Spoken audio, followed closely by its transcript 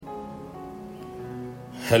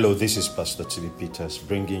Hello, this is Pastor T.B. Peters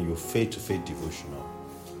bringing you Faith-to-Faith Devotional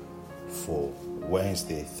for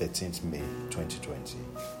Wednesday, 13th May 2020.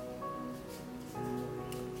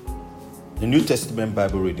 The New Testament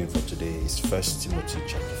Bible reading for today is 1 Timothy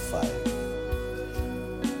chapter 5.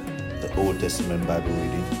 The Old Testament Bible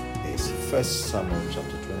reading is 1 Samuel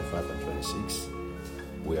chapter 25 and 26.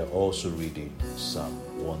 We are also reading Psalm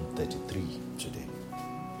 133 today.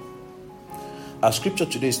 Our scripture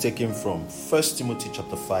today is taken from 1 Timothy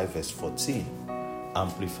chapter 5 verse 14,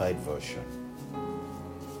 Amplified Version.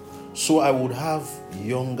 So I would have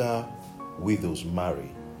younger widows marry,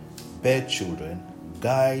 bear children,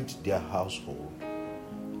 guide their household,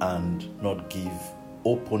 and not give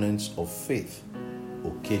opponents of faith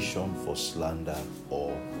occasion for slander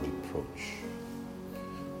or reproach.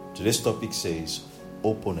 Today's topic says,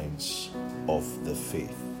 opponents of the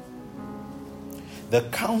faith. The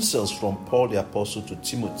counsels from Paul the Apostle to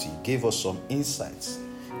Timothy gave us some insights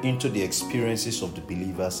into the experiences of the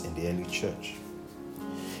believers in the early church.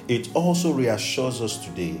 It also reassures us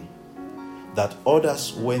today that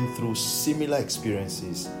others went through similar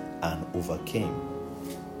experiences and overcame.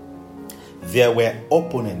 There were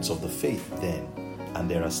opponents of the faith then, and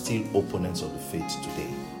there are still opponents of the faith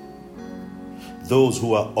today. Those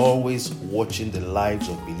who are always watching the lives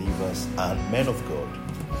of believers and men of God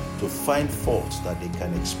to find faults that they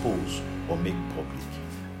can expose or make public.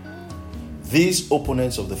 These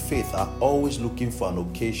opponents of the faith are always looking for an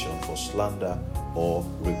occasion for slander or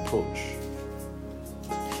reproach.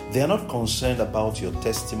 They are not concerned about your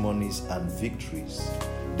testimonies and victories.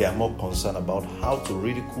 They are more concerned about how to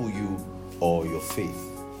ridicule you or your faith.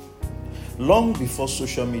 Long before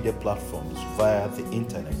social media platforms via the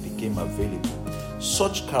internet became available,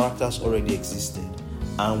 such characters already existed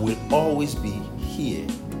and will always be here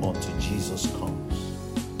until Jesus comes.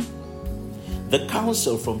 The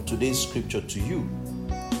counsel from today's scripture to you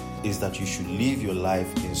is that you should live your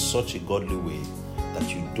life in such a godly way that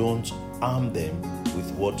you don't arm them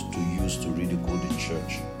with what to use to ridicule the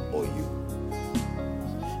church or you.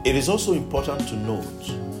 It is also important to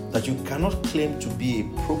note that you cannot claim to be a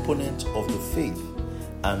proponent of the faith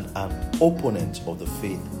and an opponent of the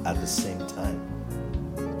faith at the same time.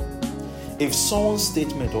 If someone's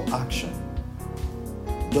statement or action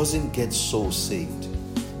doesn't get souls saved,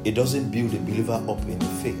 it doesn't build a believer up in the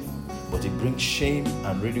faith, but it brings shame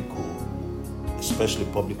and ridicule, especially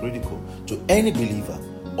public ridicule, to any believer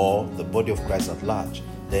or the body of Christ at large,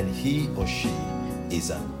 then he or she is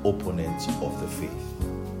an opponent of the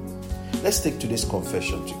faith. Let's take today's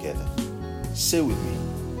confession together. Say with me,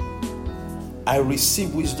 I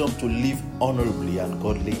receive wisdom to live honorably and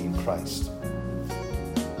godly in Christ.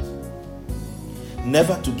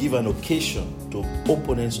 Never to give an occasion to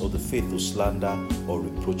opponents of the faith to slander or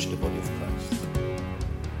reproach the body of Christ.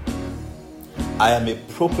 I am a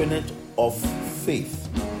proponent of faith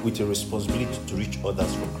with a responsibility to reach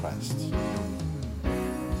others for Christ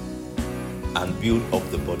and build up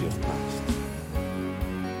the body of Christ.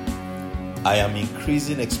 I am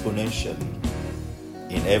increasing exponentially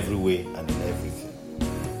in every way and in everything.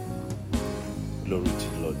 Glory to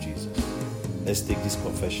the Lord Jesus. Let's take this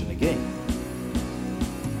confession again.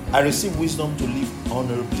 I receive wisdom to live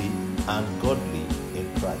honorably and godly in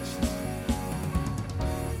Christ.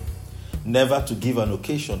 Never to give an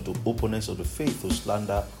occasion to opponents of the faith to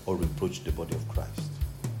slander or reproach the body of Christ.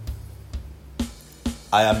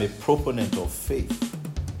 I am a proponent of faith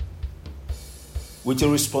with a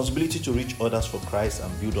responsibility to reach others for Christ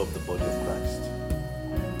and build up the body of Christ.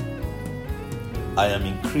 I am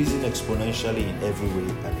increasing exponentially in every way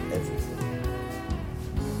and in everything.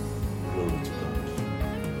 Glory to God.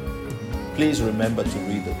 Please remember to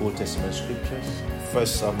read the Old Testament scriptures, 1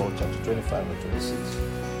 Samuel chapter 25 and 26,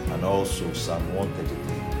 and also Psalm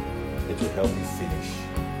 133. It will help you finish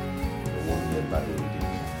the 1 year Bible reading.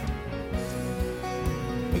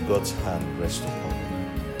 May God's hand rest upon you.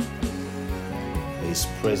 May His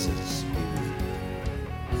presence be with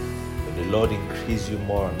you. May the Lord increase you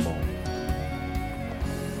more and more,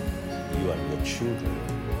 you and your children,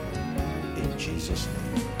 in Jesus'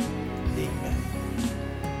 name. Amen.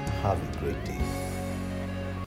 Have a great day.